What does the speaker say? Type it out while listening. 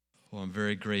Well, I'm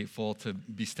very grateful to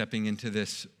be stepping into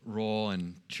this role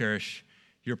and cherish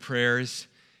your prayers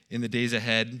in the days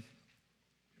ahead.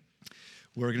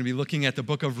 We're going to be looking at the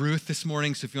book of Ruth this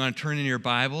morning, so if you want to turn in your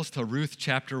Bibles to Ruth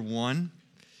chapter 1.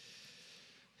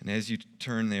 And as you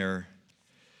turn there,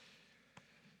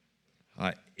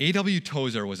 A.W.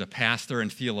 Tozer was a pastor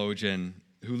and theologian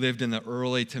who lived in the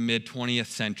early to mid-20th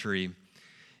century.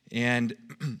 And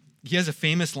he has a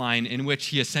famous line in which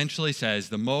he essentially says,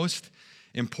 the most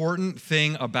important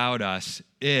thing about us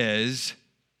is ...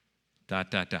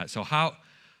 So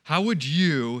how would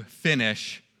you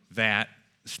finish that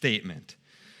statement?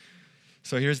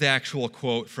 So here's the actual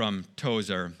quote from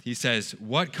Tozer. He says,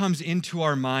 "What comes into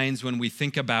our minds when we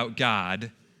think about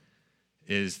God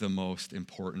is the most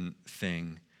important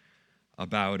thing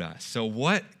about us." So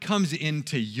what comes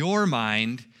into your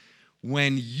mind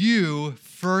when you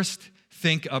first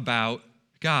think about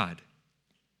God?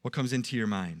 What comes into your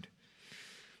mind?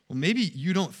 Well, maybe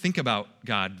you don't think about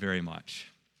God very much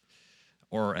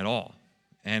or at all.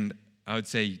 And I would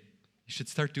say you should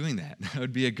start doing that. That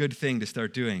would be a good thing to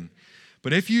start doing.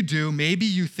 But if you do, maybe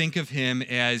you think of him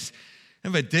as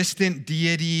kind of a distant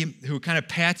deity who kind of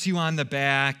pats you on the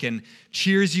back and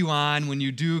cheers you on when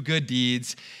you do good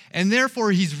deeds. And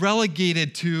therefore, he's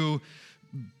relegated to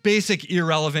basic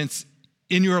irrelevance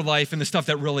in your life and the stuff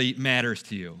that really matters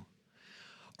to you.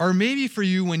 Or maybe for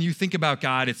you, when you think about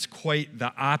God, it's quite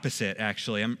the opposite,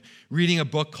 actually. I'm reading a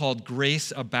book called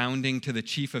Grace Abounding to the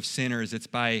Chief of Sinners. It's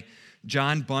by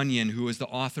John Bunyan, who is the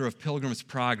author of Pilgrim's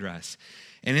Progress.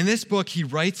 And in this book, he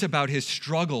writes about his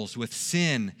struggles with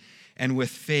sin and with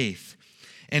faith.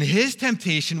 And his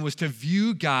temptation was to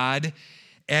view God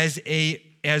as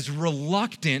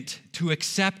reluctant to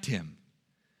accept him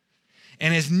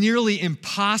and as nearly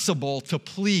impossible to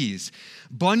please.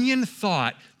 Bunyan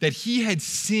thought that he had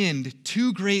sinned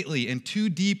too greatly and too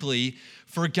deeply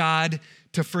for God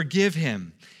to forgive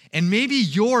him. And maybe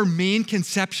your main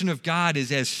conception of God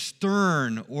is as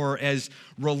stern or as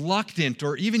reluctant,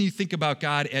 or even you think about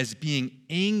God as being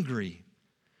angry.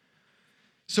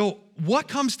 So what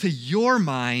comes to your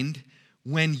mind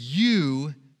when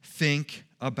you think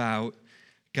about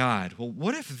God? Well,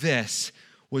 what if this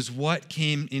was what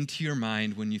came into your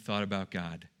mind when you thought about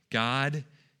God? God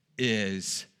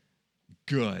is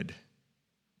good.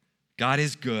 God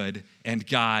is good, and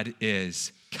God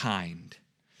is kind.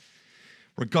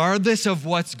 Regardless of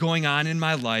what's going on in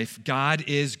my life, God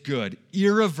is good,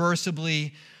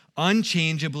 irreversibly,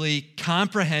 unchangeably,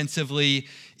 comprehensively,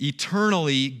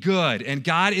 eternally good. And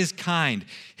God is kind.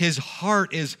 His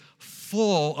heart is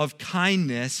full of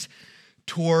kindness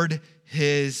toward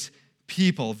his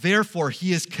people. Therefore,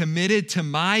 he is committed to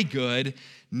my good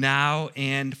now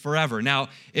and forever. Now,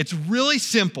 it's really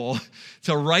simple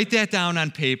to write that down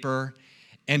on paper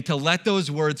and to let those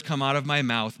words come out of my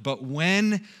mouth. But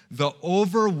when the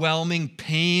overwhelming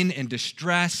pain and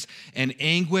distress and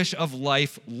anguish of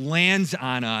life lands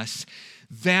on us,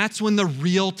 that's when the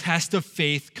real test of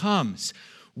faith comes.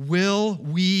 Will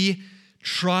we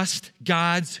trust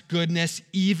God's goodness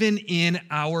even in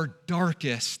our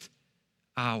darkest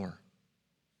hour?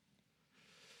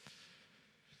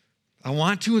 I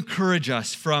want to encourage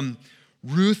us from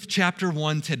Ruth chapter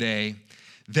 1 today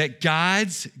that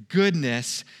God's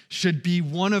goodness should be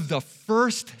one of the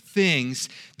first things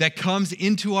that comes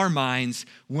into our minds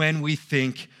when we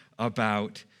think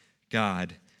about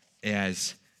God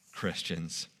as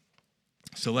Christians.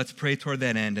 So let's pray toward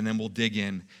that end, and then we'll dig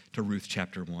in to Ruth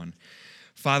chapter 1.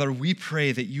 Father, we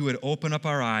pray that you would open up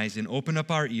our eyes and open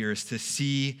up our ears to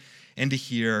see and to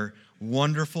hear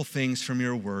wonderful things from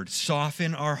your word.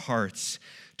 Soften our hearts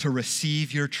to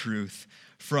receive your truth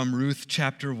from Ruth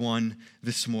chapter 1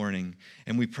 this morning.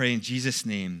 And we pray in Jesus'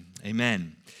 name,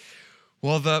 amen.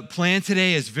 Well, the plan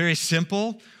today is very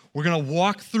simple. We're going to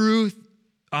walk through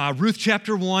Ruth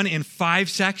chapter 1 in 5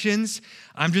 sections.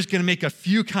 I'm just going to make a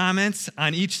few comments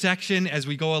on each section as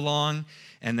we go along,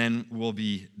 and then we'll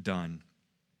be done.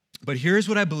 But here's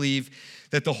what I believe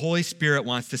that the Holy Spirit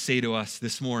wants to say to us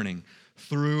this morning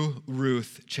through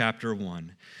Ruth chapter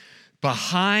 1.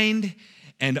 Behind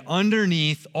and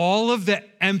underneath all of the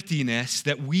emptiness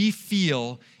that we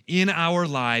feel in our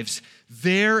lives,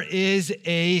 there is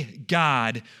a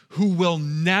God who will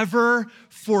never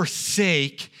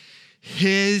forsake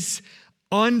his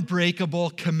unbreakable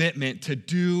commitment to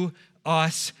do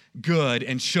us good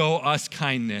and show us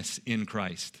kindness in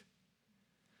Christ.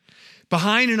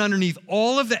 Behind and underneath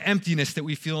all of the emptiness that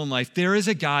we feel in life, there is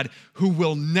a God who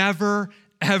will never,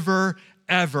 ever,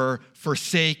 ever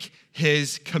forsake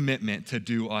his commitment to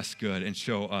do us good and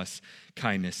show us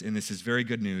kindness. And this is very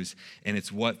good news, and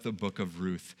it's what the book of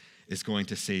Ruth is going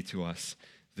to say to us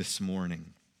this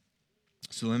morning.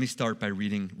 So let me start by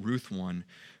reading Ruth 1,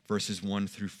 verses 1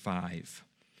 through 5.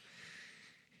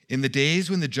 In the days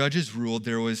when the judges ruled,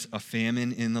 there was a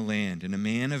famine in the land, and a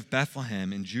man of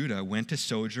Bethlehem in Judah went to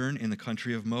sojourn in the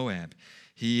country of Moab,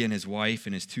 he and his wife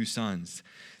and his 2 sons.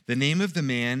 The name of the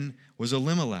man was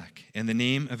Elimelech, and the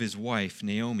name of his wife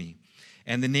Naomi.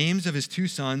 And the names of his 2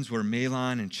 sons were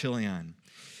Mahlon and Chilion.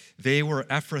 They were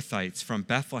Ephrathites from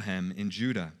Bethlehem in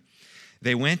Judah.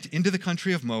 They went into the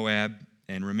country of Moab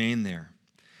and remained there.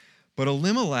 But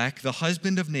Elimelech, the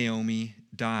husband of Naomi,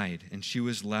 died, and she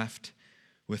was left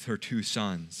with her 2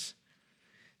 sons.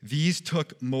 These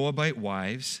took Moabite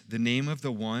wives. The name of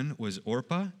the one was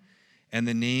Orpah, and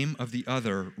the name of the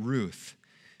other Ruth.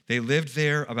 They lived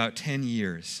there about 10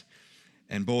 years,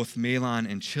 and both Mahlon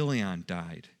and Chilion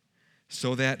died,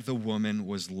 so that the woman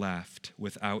was left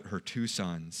without her 2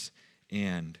 sons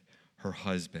and her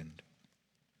husband.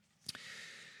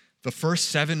 The first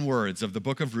 7 words of the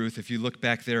book of Ruth, if you look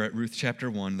back there at Ruth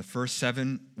chapter 1, the first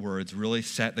 7 words really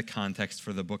set the context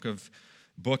for the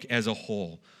book as a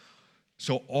whole.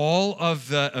 So all of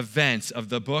the events of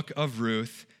the book of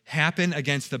Ruth happen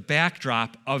against the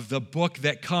backdrop of the book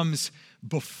that comes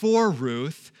before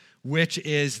Ruth, which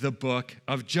is the book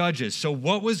of Judges. So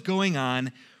what was going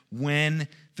on when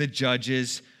the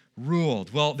judges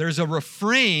ruled? Well, there's a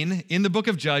refrain in the book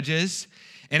of Judges,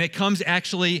 and it comes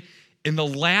actually in the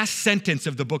last sentence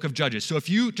of the book of Judges. So if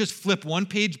you just flip one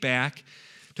page back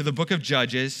to the book of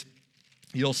Judges,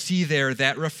 you'll see there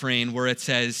that refrain where it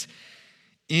says,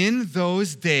 "In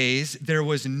those days there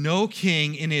was no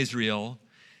king in Israel.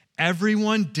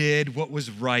 Everyone did what was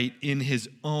right in his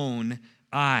own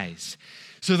eyes."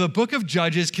 So the book of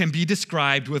Judges can be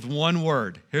described with one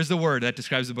word. Here's the word that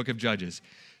describes the book of Judges: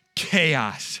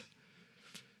 chaos.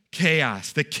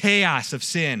 Chaos. The chaos of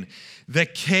sin. The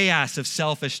chaos of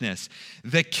selfishness,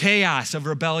 the chaos of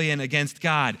rebellion against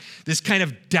God, this kind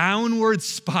of downward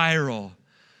spiral,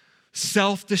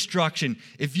 self-destruction.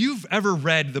 If you've ever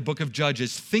read the book of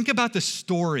Judges, think about the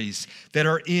stories that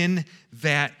are in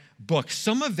that book.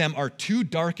 Some of them are too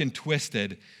dark and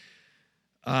twisted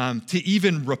to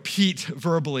even repeat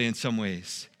verbally in some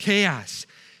ways. Chaos,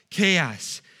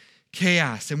 chaos,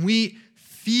 chaos. And we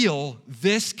feel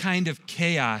this kind of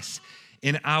chaos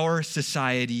in our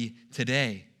society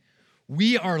today.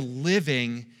 We are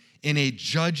living in a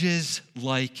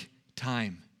Judges-like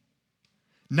time.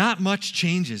 Not much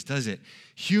changes, does it?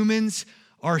 Humans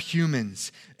are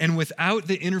humans, and without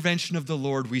the intervention of the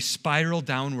Lord, we spiral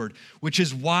downward, which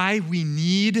is why we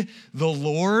need the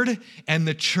Lord and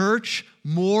the church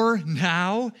more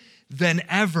now than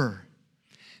ever.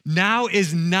 Now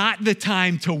is not the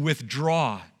time to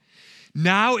withdraw.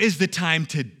 Now is the time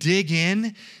to dig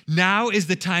in. Now is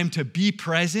the time to be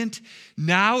present.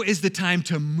 Now is the time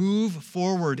to move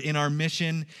forward in our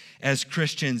mission as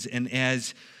Christians and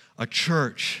as a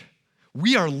church.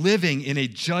 We are living in a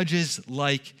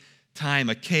Judges-like time,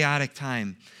 a chaotic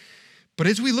time. But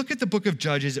as we look at the book of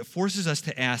Judges, it forces us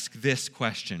to ask this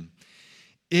question: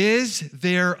 is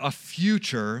there a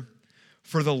future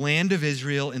for the land of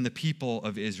Israel and the people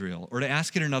of Israel? Or to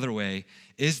ask it another way,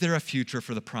 is there a future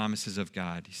for the promises of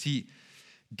God? You see,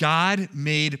 God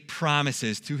made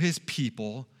promises to his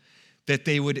people that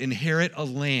they would inherit a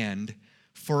land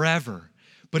forever.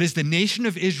 But is the nation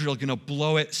of Israel going to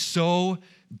blow it so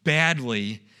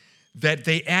badly that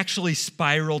they actually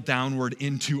spiral downward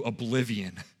into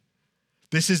oblivion?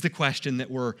 This is the question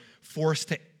that we're forced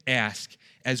to ask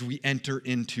as we enter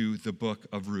into the book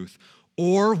of Ruth.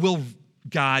 Or will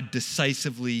God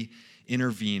decisively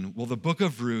intervene? Well, the book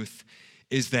of Ruth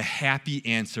is the happy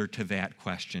answer to that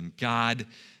question. God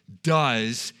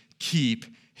does keep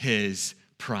his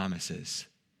promises.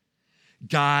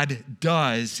 God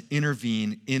does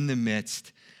intervene in the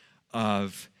midst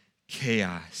of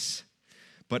chaos.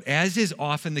 But as is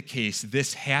often the case,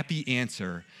 this happy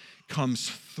answer comes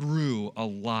through a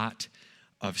lot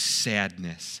of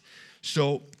sadness.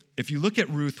 So if you look at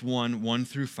Ruth 1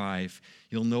 through 5,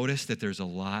 you'll notice that there's a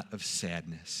lot of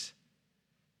sadness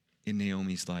in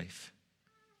Naomi's life.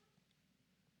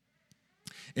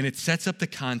 And it sets up the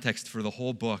context for the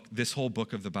whole book, this whole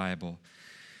book of the Bible.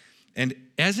 And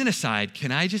as an aside,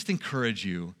 can I just encourage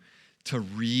you to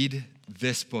read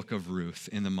this book of Ruth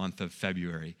in the month of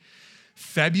February?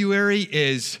 February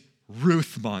is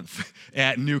Ruth month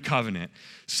at New Covenant.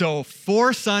 So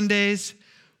 4 Sundays,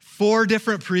 4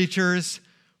 different preachers,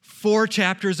 4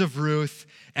 chapters of Ruth,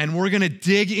 and we're going to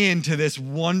dig into this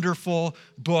wonderful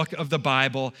book of the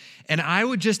Bible. And I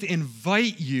would just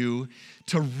invite you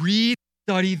to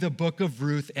study the book of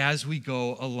Ruth as we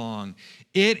go along.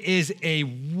 It is a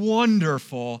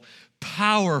wonderful,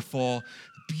 powerful,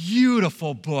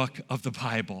 beautiful book of the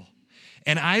Bible.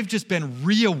 And I've just been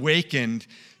reawakened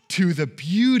to the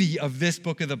beauty of this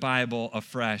book of the Bible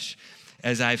afresh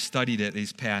as I've studied it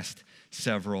these past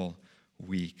several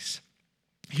weeks.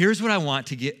 Here's what I want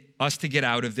to get us to get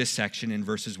out of this section in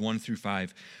verses 1 through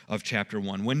 5 of chapter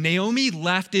 1. When Naomi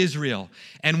left Israel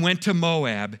and went to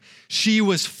Moab, she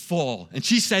was full. And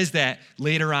she says that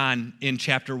later on in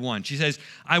chapter 1. She says,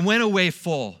 I went away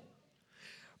full.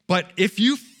 But if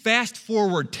you fast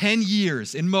forward 10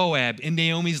 years in Moab in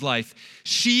Naomi's life,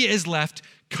 she is left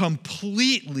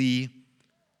completely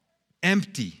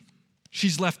empty.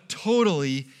 She's left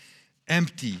totally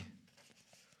empty.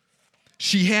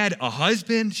 She had a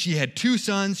husband, she had 2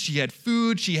 sons, she had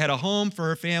food, she had a home for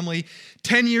her family.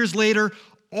 10 years later,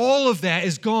 all of that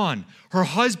is gone. Her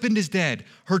husband is dead.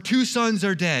 Her 2 sons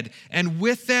are dead. And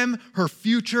with them, her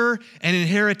future and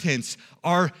inheritance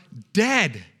are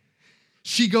dead.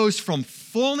 She goes from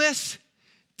fullness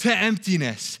to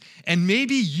emptiness. And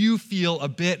maybe you feel a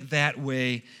bit that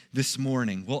way this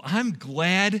morning. Well, I'm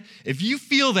glad if you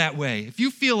feel that way, if you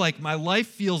feel like my life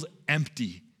feels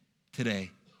empty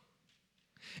today,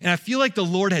 and I feel like the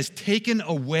Lord has taken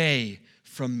away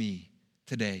from me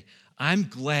today, I'm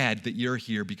glad that you're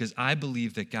here because I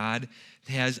believe that God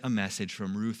has a message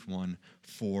from Ruth 1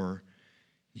 for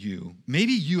you.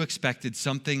 Maybe you expected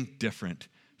something different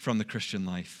from the Christian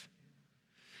life.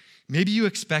 Maybe you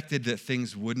expected that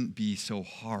things wouldn't be so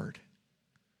hard.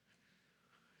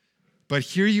 But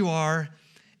here you are,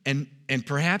 and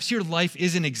perhaps your life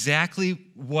isn't exactly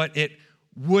what it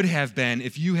would have been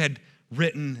if you had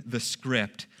written the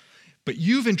script. But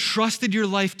you've entrusted your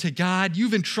life to God.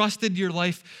 You've entrusted your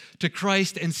life to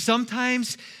Christ. And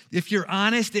sometimes, if you're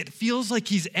honest, it feels like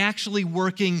he's actually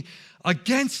working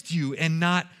against you and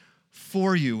not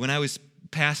for you. When I was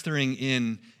pastoring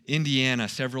in Indiana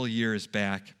several years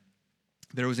back,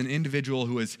 there was an individual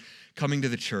who was coming to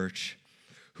the church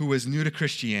who was new to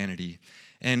Christianity.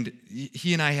 And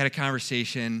he and I had a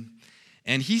conversation,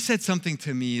 and he said something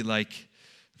to me like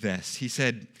this. He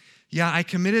said, yeah, I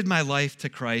committed my life to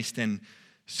Christ, and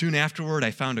soon afterward,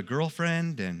 I found a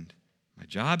girlfriend, and my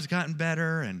job's gotten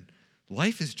better, and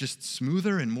life is just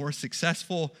smoother and more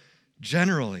successful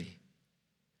generally.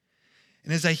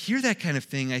 And as I hear that kind of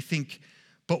thing, I think,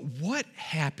 but what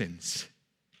happens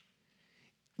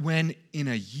when in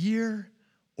a year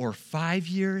or 5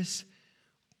 years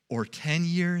or 10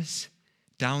 years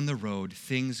down the road,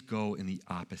 things go in the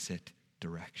opposite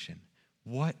direction?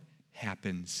 What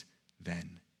happens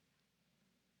then?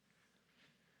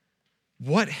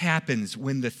 What happens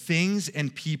when the things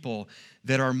and people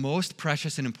that are most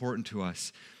precious and important to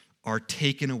us are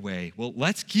taken away? Well,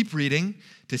 let's keep reading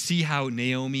to see how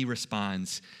Naomi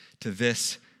responds to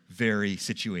this very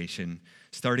situation,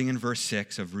 starting in verse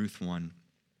 6 of Ruth 1.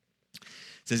 It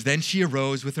says, then she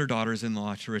arose with her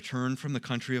daughters-in-law to return from the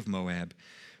country of Moab,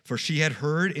 for she had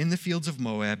heard in the fields of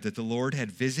Moab that the Lord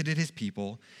had visited his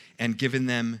people and given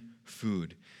them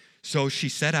food. So she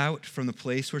set out from the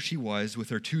place where she was with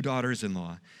her 2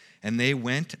 daughters-in-law, and they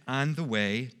went on the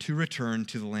way to return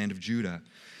to the land of Judah.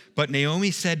 But Naomi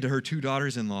said to her 2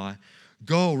 daughters-in-law,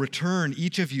 go, return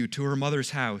each of you to her mother's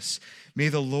house. May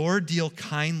the Lord deal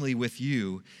kindly with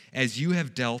you as you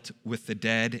have dealt with the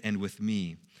dead and with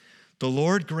me. The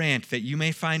Lord grant that you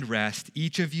may find rest,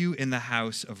 each of you in the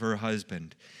house of her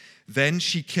husband. Then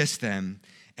she kissed them,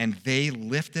 and they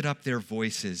lifted up their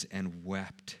voices and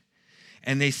wept.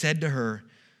 And they said to her,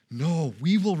 no,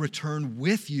 we will return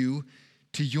with you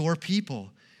to your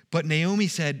people. But Naomi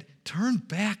said, turn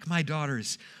back, my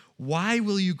daughters. Why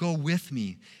will you go with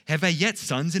me? Have I yet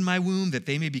sons in my womb that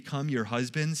they may become your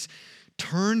husbands?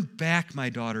 Turn back, my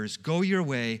daughters, go your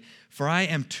way, for I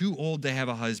am too old to have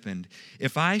a husband.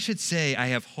 If I should say I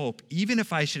have hope, even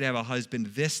if I should have a husband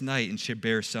this night and should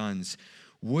bear sons,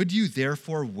 would you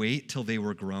therefore wait till they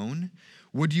were grown?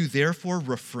 Would you therefore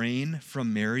refrain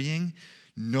from marrying?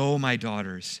 No, my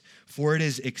daughters, for it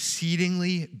is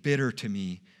exceedingly bitter to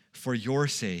me for your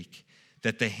sake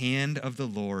that the hand of the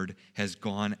Lord has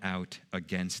gone out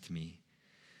against me.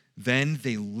 Then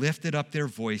they lifted up their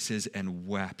voices and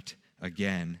wept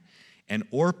again. And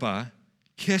Orpah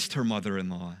kissed her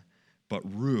mother-in-law, but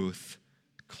Ruth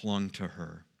clung to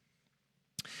her.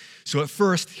 So at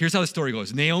first, here's how the story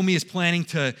goes. Naomi is planning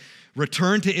to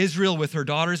return to Israel with her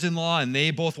daughters-in-law, and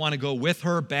they both want to go with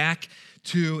her back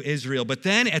to Israel. But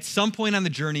then at some point on the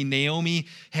journey, Naomi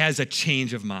has a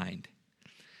change of mind.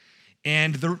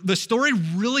 And the story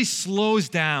really slows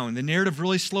down. The narrative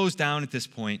really slows down at this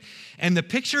point. And the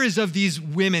picture is of these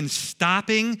women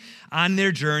stopping on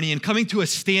their journey and coming to a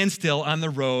standstill on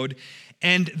the road.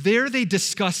 And there they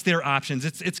discuss their options.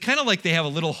 It's kind of like they have a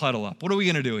little huddle up. What are we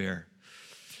going to do here?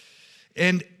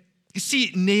 And You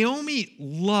see, Naomi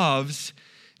loves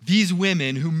these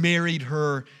women who married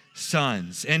her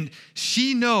sons. And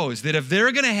she knows that if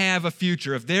they're going to have a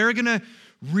future, if they're going to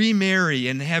remarry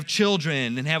and have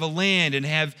children and have a land and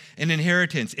have an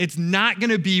inheritance, it's not going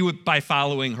to be by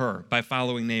following her, by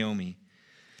following Naomi.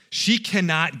 She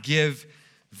cannot give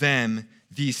them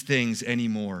these things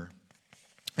anymore.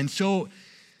 And so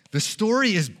the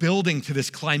story is building to this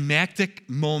climactic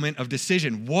moment of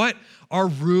decision. What are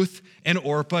Ruth and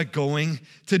Orpah going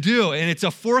to do? And it's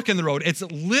a fork in the road. It's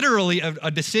literally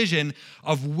a decision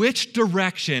of which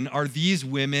direction are these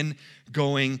women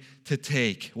going to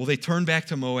take. Will they turn back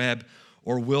to Moab,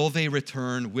 or will they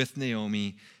return with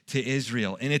Naomi to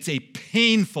Israel? And it's a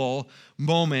painful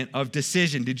moment of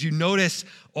decision. Did you notice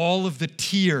all of the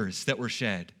tears that were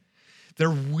shed? They're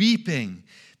weeping.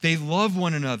 They love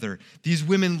one another. These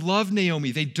women love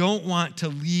Naomi. They don't want to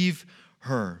leave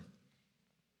her.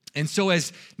 And so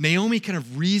as Naomi kind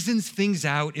of reasons things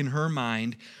out in her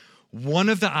mind, one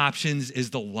of the options is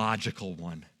the logical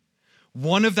one.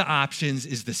 One of the options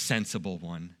is the sensible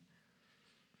one.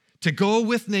 To go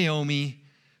with Naomi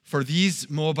for these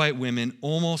Moabite women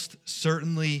almost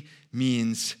certainly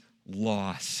means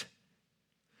loss.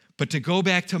 But to go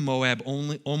back to Moab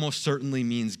almost certainly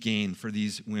means gain for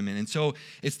these women. And so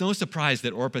it's no surprise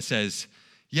that Orpah says,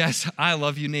 yes, I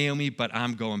love you, Naomi, but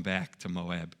I'm going back to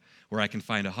Moab, where I can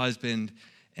find a husband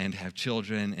and have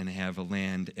children and have a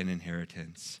land and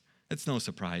inheritance. That's no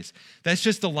surprise. That's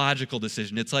just a logical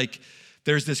decision. It's like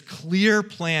there's this clear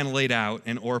plan laid out,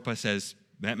 and Orpah says,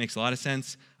 that makes a lot of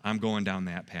sense. I'm going down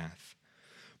that path.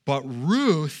 But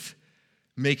Ruth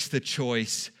makes the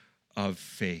choice of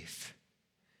faith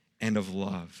and of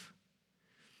love.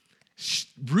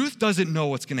 Ruth doesn't know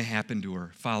what's going to happen to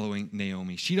her following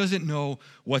Naomi. She doesn't know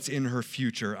what's in her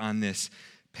future on this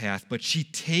path, but she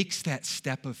takes that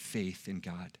step of faith in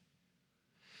God.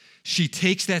 She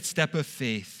takes that step of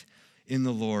faith in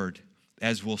the Lord,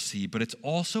 as we'll see, but it's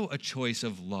also a choice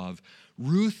of love.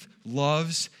 Ruth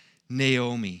loves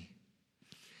Naomi,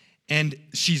 and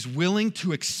she's willing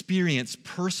to experience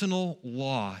personal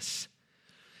loss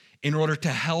in order to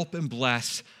help and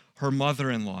bless her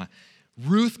mother-in-law.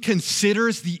 Ruth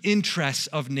considers the interests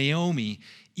of Naomi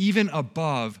even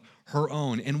above her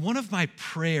own. And one of my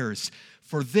prayers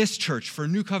for this church, for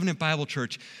New Covenant Bible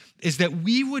Church, is that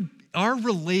our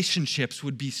relationships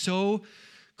would be so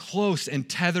close and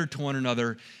tethered to one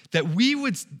another that we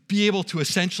would be able to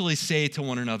essentially say to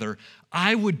one another,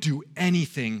 I would do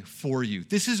anything for you.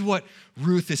 This is what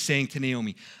Ruth is saying to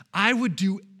Naomi. I would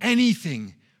do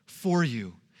anything for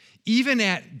you, even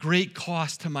at great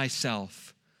cost to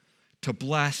myself, to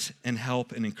bless and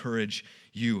help and encourage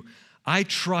you. I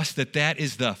trust that that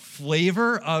is the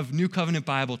flavor of New Covenant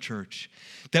Bible Church,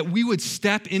 that we would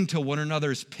step into one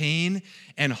another's pain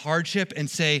and hardship and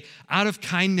say, out of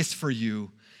kindness for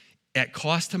you, at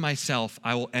cost to myself,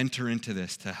 I will enter into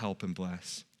this to help and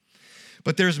bless.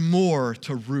 But there's more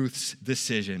to Ruth's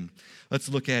decision. Let's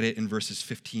look at it in verses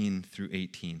 15 through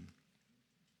 18.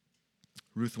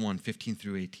 Ruth 1, 15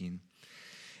 through 18.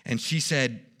 And she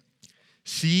said,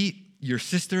 see, your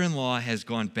sister-in-law has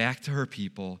gone back to her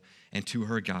people and to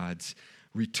her gods.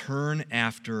 Return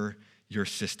after your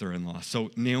sister-in-law. So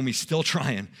Naomi's still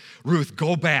trying. Ruth,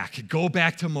 go back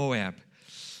to Moab.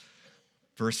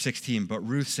 Verse 16, but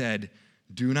Ruth said,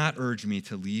 do not urge me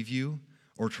to leave you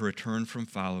or to return from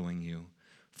following you.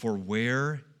 For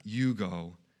where you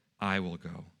go, I will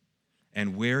go.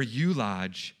 And where you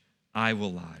lodge, I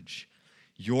will lodge.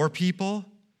 Your people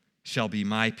shall be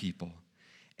my people,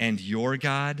 and your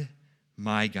God,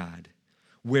 my God.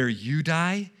 Where you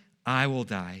die, I will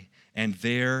die, and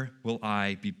there will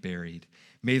I be buried.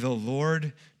 May the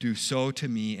Lord do so to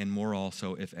me and more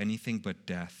also, if anything but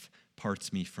death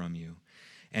parts me from you.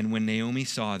 And when Naomi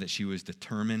saw that she was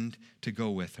determined to go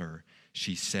with her,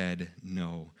 she said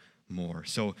no more.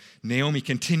 So Naomi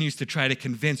continues to try to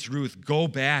convince Ruth, go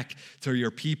back to your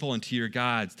people and to your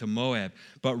gods, to Moab.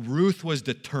 But Ruth was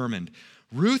determined.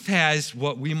 Ruth has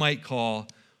what we might call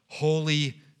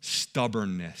holy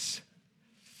stubbornness.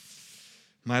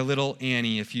 My little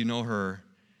Annie, if you know her,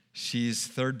 she's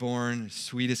third born,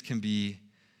 sweet as can be,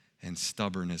 and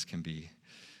stubborn as can be.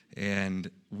 And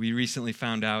we recently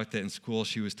found out that in school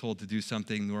she was told to do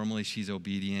something. Normally she's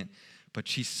obedient, but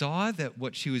she saw that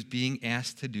what she was being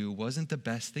asked to do wasn't the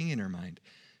best thing in her mind.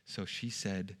 So she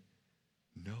said,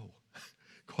 no.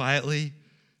 Quietly,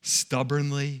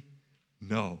 stubbornly,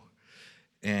 no.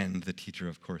 And the teacher,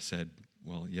 of course, said,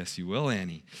 well, yes, you will,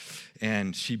 Annie.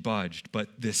 And she budged. But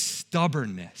this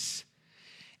stubbornness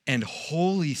and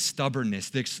holy stubbornness,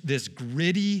 this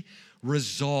gritty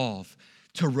resolve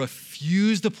to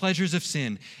refuse the pleasures of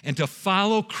sin and to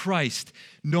follow Christ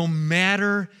no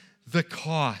matter the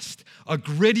cost. A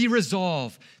gritty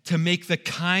resolve to make the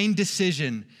kind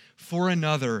decision for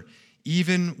another,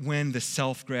 even when the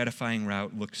self-gratifying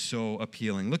route looks so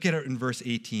appealing. Look at it in verse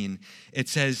 18. It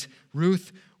says,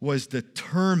 Ruth was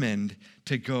determined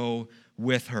to go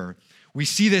with her. We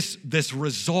see this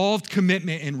resolved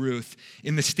commitment in Ruth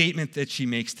in the statement that she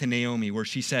makes to Naomi, where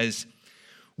she says,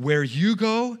 where you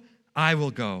go, I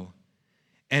will go,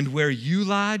 and where you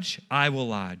lodge, I will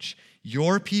lodge.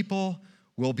 Your people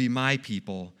will be my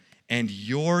people, and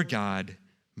your God,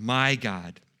 my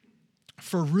God.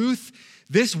 For Ruth,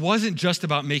 this wasn't just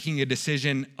about making a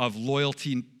decision of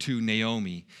loyalty to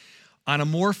Naomi. On a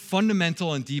more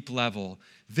fundamental and deep level,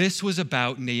 this was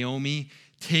about Naomi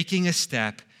taking a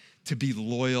step to be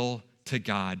loyal to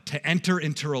God, to enter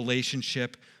into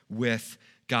relationship with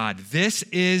God. This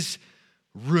is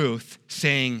Ruth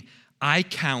saying, I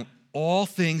count all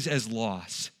things as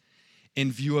loss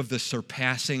in view of the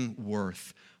surpassing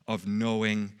worth of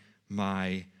knowing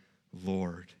my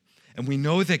Lord. And we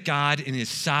know that God, in his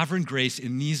sovereign grace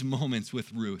in these moments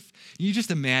with Ruth, you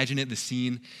just imagine it, the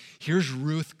scene. Here's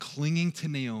Ruth clinging to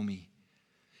Naomi.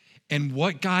 And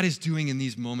what God is doing in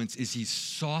these moments is he's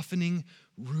softening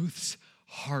Ruth's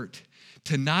heart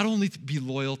to not only be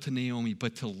loyal to Naomi,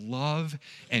 but to love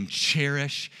and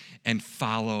cherish and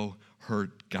follow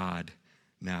her God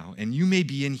now. And you may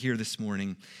be in here this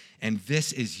morning, and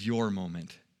this is your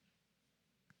moment.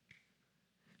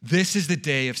 This is the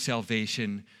day of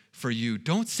salvation for you.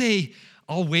 Don't say,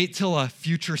 I'll wait till a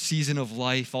future season of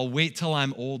life. I'll wait till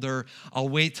I'm older. I'll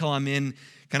wait till I'm in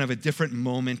kind of a different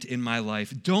moment in my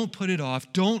life. Don't put it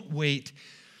off. Don't wait.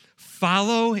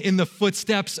 Follow in the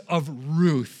footsteps of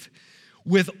Ruth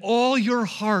with all your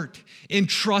heart.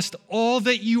 Entrust all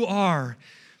that you are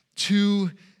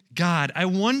to God. I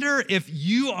wonder if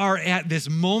you are at this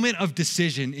moment of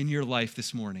decision in your life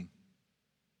this morning.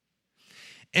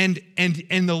 And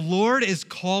the Lord is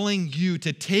calling you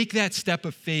to take that step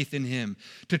of faith in him,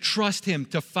 to trust him,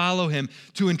 to follow him,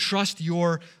 to entrust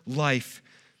your life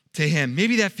to him.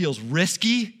 Maybe that feels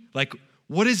risky, like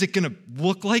what is it going to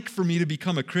look like for me to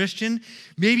become a Christian?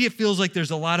 Maybe it feels like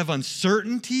there's a lot of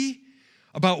uncertainty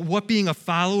about what being a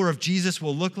follower of Jesus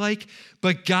will look like,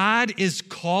 but God is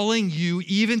calling you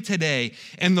even today,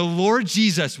 and the Lord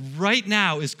Jesus right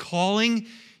now is calling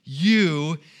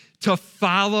you to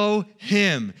follow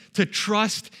him, to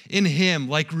trust in him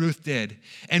like Ruth did.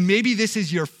 And maybe this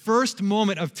is your first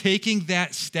moment of taking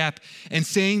that step and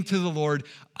saying to the Lord,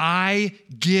 I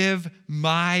give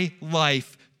my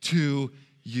life to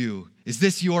you. Is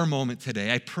this your moment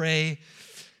today? I pray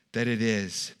that it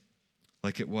is,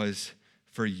 like it was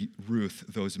for Ruth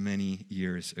those many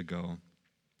years ago.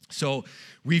 So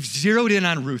we've zeroed in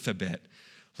on Ruth a bit.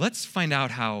 Let's find out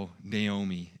how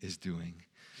Naomi is doing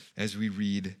as we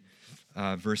read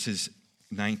verses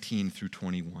 19 through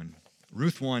 21.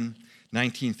 Ruth 1,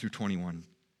 19 through 21.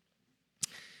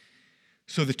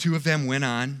 So the two of them went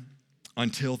on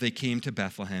until they came to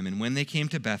Bethlehem. And when they came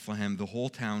to Bethlehem, the whole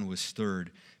town was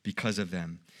stirred because of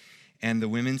them. And the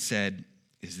women said,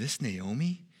 is this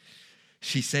Naomi?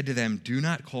 She said to them, do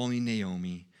not call me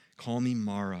Naomi, call me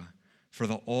Mara, for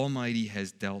the Almighty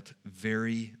has dealt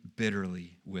very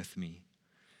bitterly with me.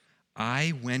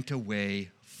 I went away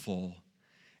full,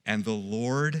 and the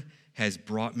Lord has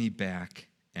brought me back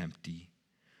empty.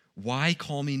 Why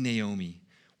call me Naomi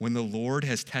when the Lord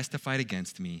has testified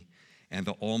against me and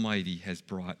the Almighty has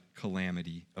brought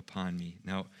calamity upon me?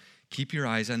 Now, keep your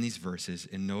eyes on these verses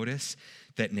and notice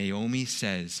that Naomi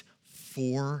says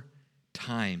 4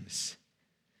 times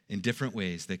in different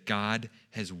ways that God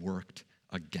has worked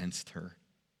against her.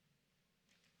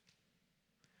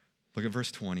 Look at verse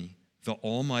 20. The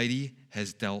Almighty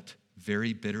has dealt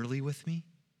very bitterly with me.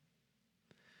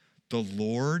 The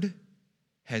Lord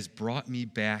has brought me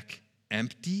back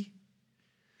empty.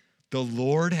 The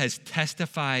Lord has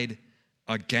testified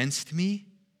against me.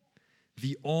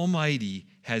 The Almighty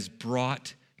has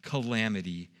brought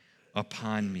calamity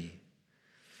upon me.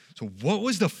 So what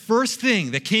was the first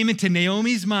thing that came into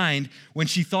Naomi's mind when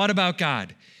she thought about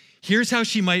God? Here's how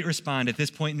she might respond at this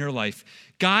point in her life.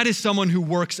 God is someone who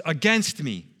works against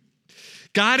me.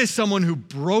 God is someone who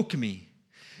broke me.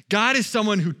 God is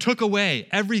someone who took away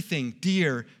everything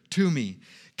dear to me.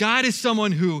 God is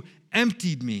someone who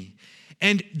emptied me.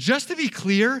 And just to be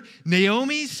clear,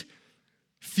 Naomi's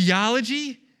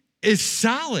theology is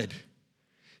solid.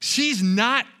 She's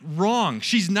not wrong.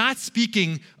 She's not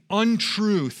speaking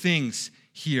untrue things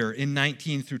here in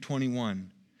 19 through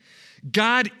 21.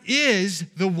 God is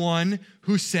the one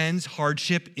who sends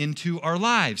hardship into our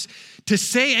lives. To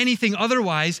say anything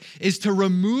otherwise is to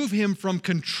remove him from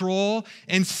control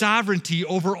and sovereignty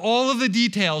over all of the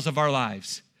details of our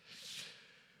lives.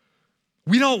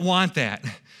 We don't want that.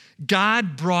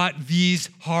 God brought these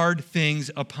hard things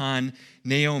upon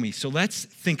Naomi. So let's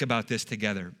think about this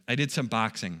together. I did some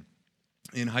boxing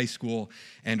in high school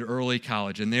and early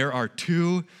college, and there are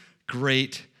two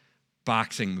great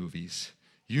boxing movies.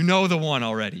 You know the one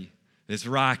already. It's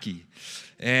Rocky.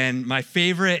 And my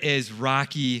favorite is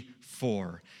Rocky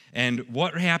IV. And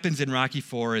what happens in Rocky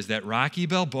IV is that Rocky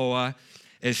Balboa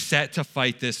is set to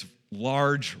fight this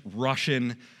large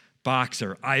Russian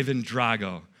boxer, Ivan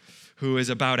Drago, who is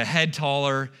about a head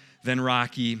taller than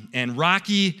Rocky. And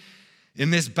Rocky,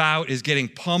 in this bout, is getting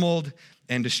pummeled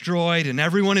and destroyed, and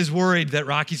everyone is worried that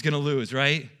Rocky's going to lose,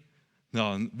 right?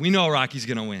 No, we know Rocky's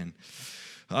going to win.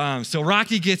 So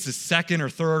Rocky gets a second or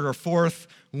third or fourth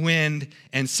wind,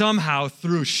 and somehow,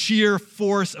 through sheer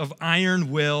force of iron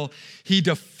will, he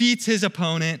defeats his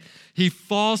opponent. He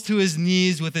falls to his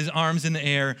knees with his arms in the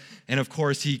air, and of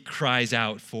course, he cries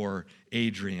out for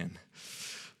Adrian.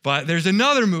 But there's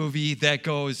another movie that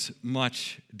goes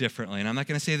much differently, and I'm not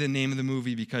going to say the name of the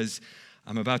movie because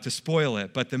I'm about to spoil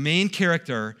it, but the main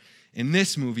character in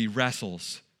this movie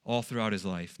wrestles all throughout his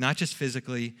life, not just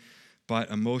physically, but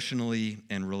emotionally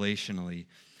and relationally.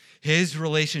 His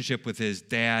relationship with his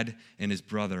dad and his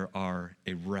brother are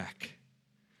a wreck.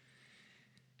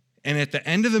 And at the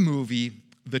end of the movie,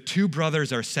 the two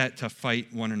brothers are set to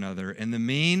fight one another, and the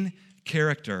main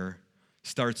character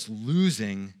starts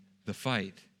losing the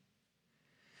fight.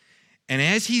 And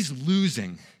as he's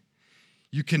losing,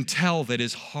 you can tell that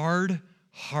his hard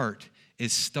heart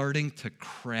is starting to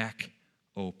crack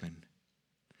open.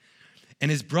 And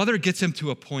his brother gets him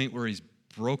to a point where he's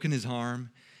broken his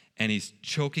arm and he's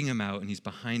choking him out, and he's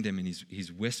behind him and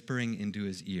he's whispering into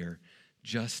his ear,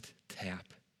 "Just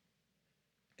tap,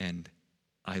 and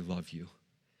I love you."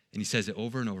 And he says it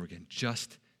over and over again,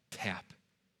 "Just tap,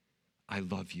 I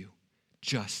love you.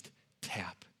 Just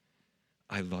tap,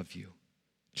 I love you.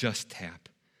 Just tap,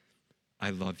 I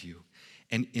love you."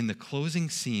 And in the closing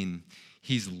scene,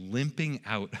 he's limping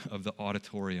out of the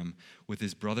auditorium with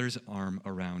his brother's arm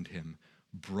around him,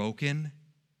 broken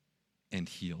and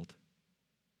healed.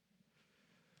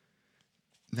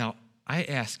 Now, I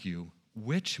ask you,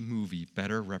 which movie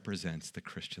better represents the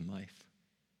Christian life?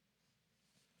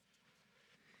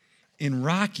 In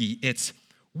Rocky, it's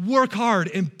work hard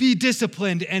and be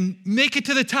disciplined and make it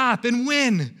to the top and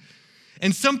win.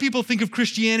 And some people think of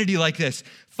Christianity like this.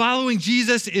 Following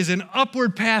Jesus is an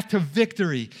upward path to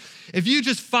victory. If you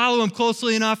just follow him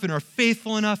closely enough and are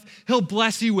faithful enough, he'll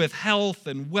bless you with health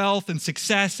and wealth and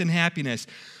success and happiness.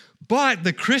 But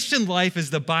the Christian life,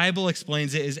 as the Bible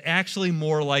explains it, is actually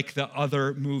more like the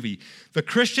other movie. The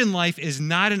Christian life is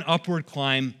not an upward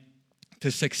climb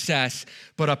to success,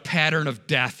 but a pattern of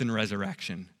death and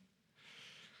resurrection.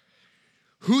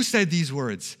 Who said these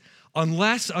words?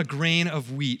 "Unless a grain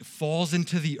of wheat falls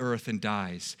into the earth and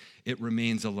dies, it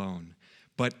remains alone.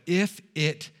 But if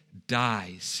it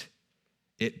dies,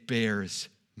 it bears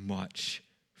much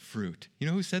fruit." You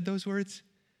know who said those words?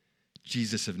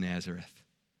 Jesus of Nazareth.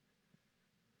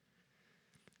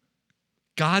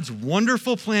 God's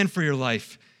wonderful plan for your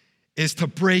life is to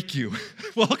break you,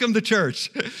 welcome to church,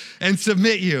 and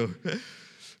submit you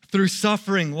through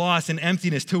suffering, loss, and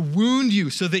emptiness, to wound you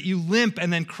so that you limp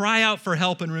and then cry out for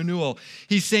help and renewal.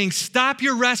 He's saying, stop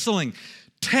your wrestling,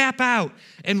 tap out,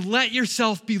 and let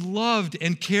yourself be loved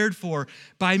and cared for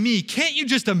by me. Can't you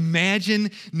just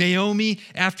imagine Naomi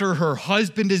after her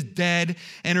husband is dead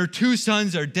and her two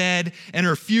sons are dead and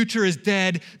her future is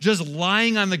dead, just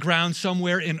lying on the ground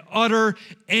somewhere in utter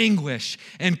anguish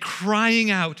and crying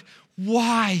out,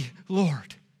 "Why,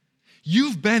 Lord?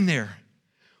 You've been there.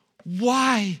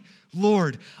 Why,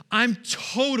 Lord? I'm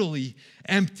totally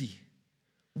empty.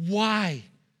 Why,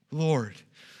 Lord?"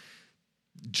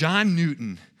 John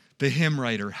Newton, the hymn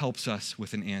writer, helps us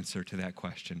with an answer to that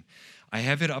question. I'll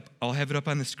have it up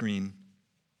on the screen,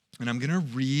 and I'm going to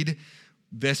read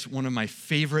this, one of my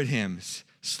favorite hymns,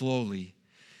 slowly,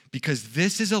 because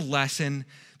this is a lesson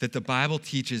that the Bible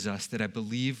teaches us that I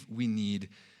believe we need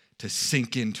to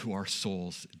sink into our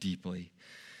souls deeply.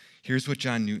 Here's what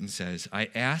John Newton says: "I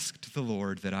asked the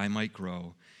Lord that I might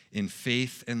grow in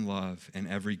faith and love and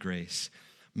every grace,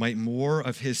 might more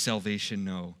of his salvation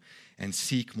know, and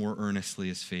seek more earnestly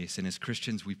his face." And as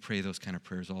Christians, we pray those kind of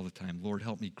prayers all the time. Lord,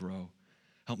 help me grow.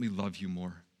 Help me love you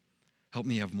more. Help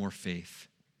me have more faith.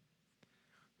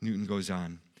 Newton goes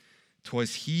on,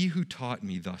 "'Twas he who taught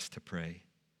me thus to pray,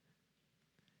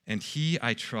 and he,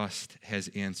 I trust, has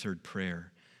answered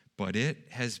prayer. but it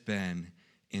has been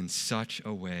in such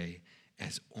a way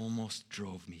as almost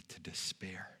drove me to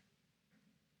despair.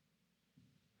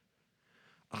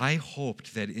 I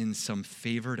hoped that in some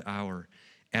favored hour,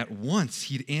 at once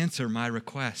he'd answer my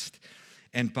request,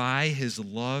 and by his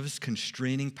love's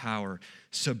constraining power,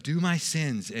 subdue my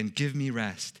sins and give me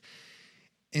rest.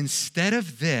 Instead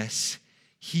of this,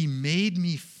 he made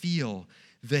me feel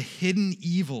the hidden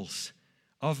evils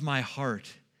of my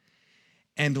heart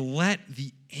and let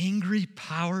the angry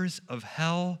powers of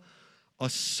hell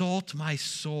assault my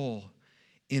soul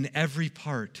in every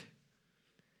part.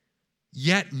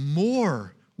 Yet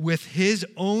more, with his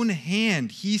own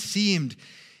hand, he seemed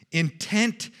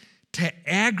intent to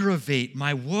aggravate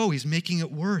my woe. He's making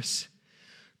it worse.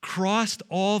 Crossed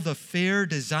all the fair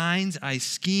designs I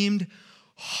schemed,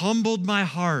 humbled my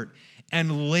heart,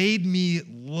 and laid me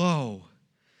low.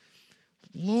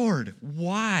 Lord,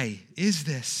 why is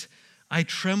this? I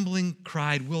trembling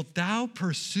cried, wilt thou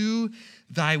pursue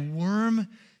thy worm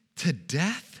to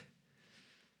death?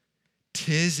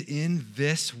 'Tis in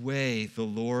this way, the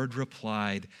Lord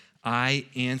replied, I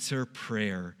answer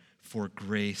prayer for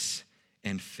grace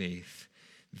and faith.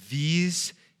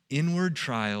 These inward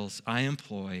trials I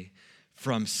employ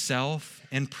from self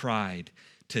and pride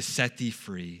to set thee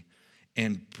free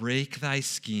and break thy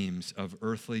schemes of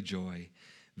earthly joy,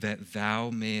 that thou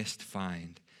mayest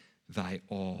find thy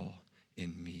all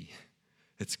in me.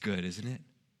 It's good, isn't it?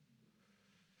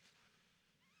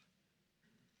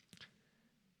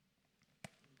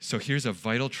 So here's a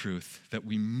vital truth that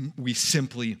we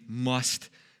simply must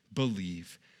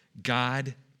believe.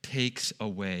 God takes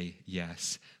away,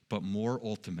 yes, but more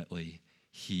ultimately,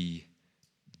 he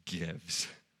gives.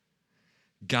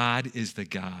 God is the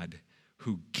God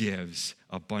who gives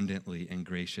abundantly and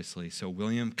graciously. So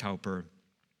William Cowper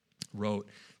wrote,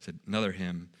 another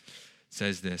hymn,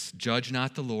 says this, judge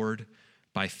not the Lord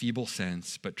by feeble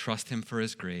sense, but trust him for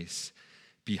his grace.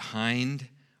 Behind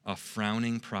a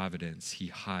frowning providence, he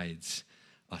hides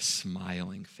a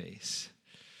smiling face.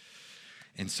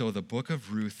 And so the book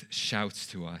of Ruth shouts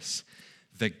to us,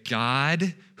 the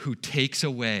God who takes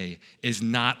away is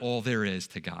not all there is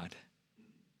to God.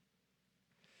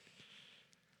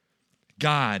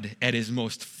 God, at his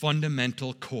most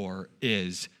fundamental core,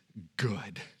 is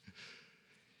good.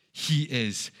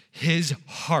 His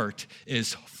heart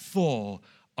is full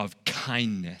of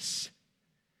kindness.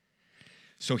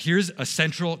 So here's a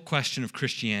central question of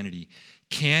Christianity.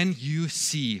 Can you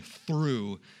see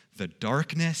through the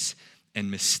darkness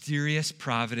and mysterious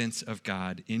providence of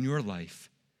God in your life?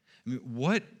 I mean,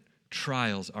 what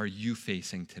trials are you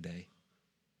facing today?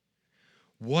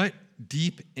 What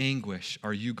deep anguish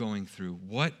are you going through?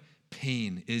 What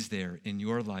pain is there in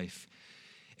your life?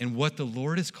 And what the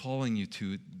Lord is calling you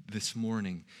to this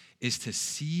morning is to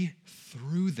see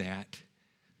through that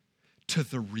to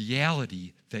the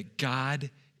reality that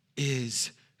God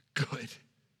is good.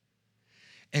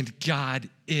 And God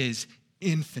is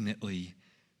infinitely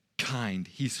kind.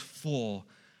 He's full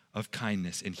of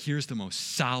kindness. And here's the most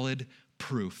solid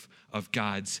proof of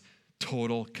God's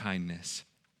total kindness.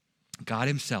 God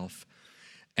himself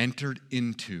entered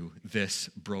into this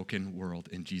broken world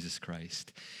in Jesus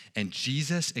Christ. And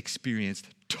Jesus experienced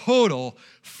total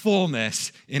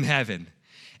fullness in heaven.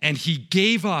 And he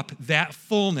gave up that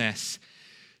fullness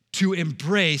to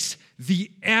embrace the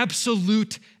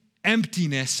absolute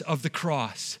emptiness of the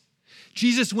cross.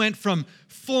 Jesus went from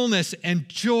fullness and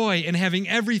joy and having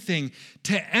everything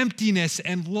to emptiness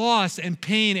and loss and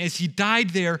pain as he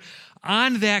died there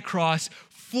on that cross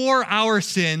for our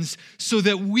sins so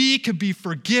that we could be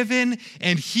forgiven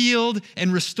and healed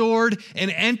and restored and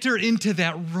enter into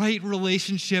that right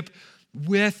relationship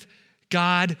with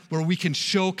God where we can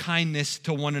show kindness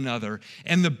to one another.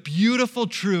 And the beautiful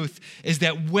truth is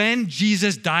that when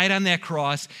Jesus died on that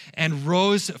cross and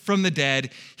rose from the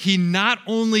dead, he not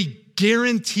only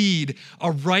guaranteed a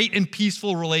right and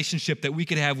peaceful relationship that we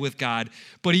could have with God,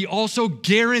 but he also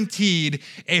guaranteed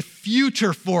a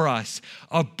future for us,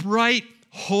 a bright,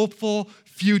 hopeful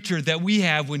future that we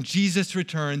have when Jesus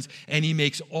returns and he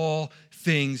makes all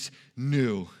things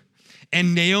new.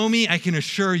 And Naomi, I can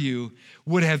assure you,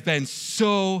 would have been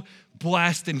so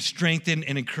blessed and strengthened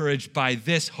and encouraged by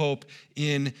this hope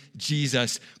in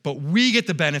Jesus. But we get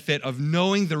the benefit of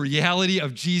knowing the reality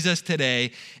of Jesus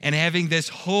today and having this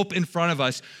hope in front of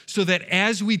us so that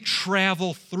as we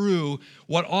travel through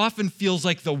what often feels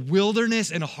like the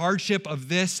wilderness and hardship of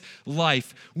this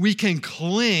life, we can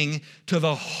cling to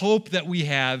the hope that we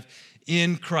have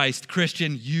in Christ.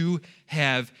 Christian, you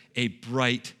have a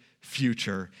bright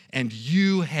future, and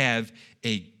you have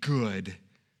a good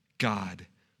God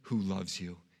who loves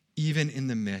you, even in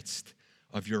the midst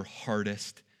of your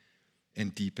hardest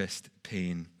and deepest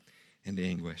pain and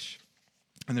anguish.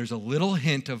 And there's a little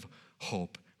hint of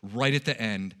hope right at the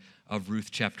end of Ruth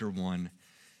chapter 1,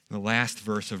 the last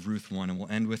verse of Ruth 1, and we'll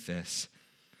end with this.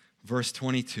 Verse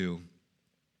 22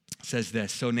 says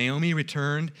this, "So Naomi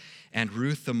returned, and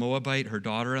Ruth the Moabite, her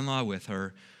daughter-in-law, with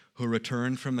her, who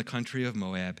returned from the country of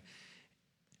Moab."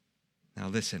 Now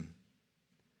listen.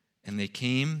 "And they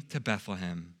came to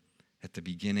Bethlehem at the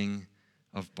beginning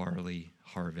of barley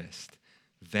harvest."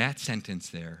 That sentence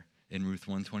there in Ruth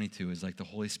 1:22 is like the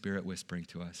Holy Spirit whispering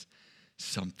to us,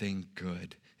 something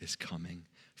good is coming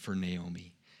for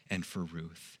Naomi and for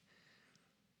Ruth.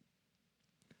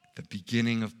 The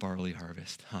beginning of barley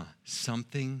harvest,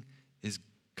 Something is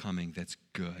coming that's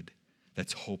good,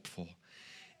 that's hopeful.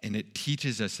 And it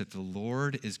teaches us that the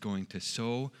Lord is going to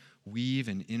so weave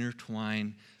and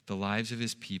intertwine the lives of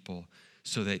his people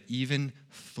so that even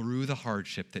through the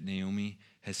hardship that Naomi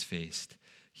has faced,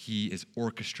 he is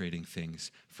orchestrating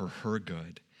things for her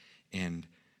good and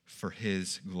for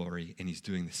his glory, and he's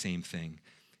doing the same thing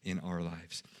in our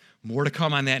lives. More to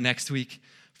come on that next week.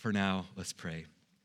 For now, let's pray.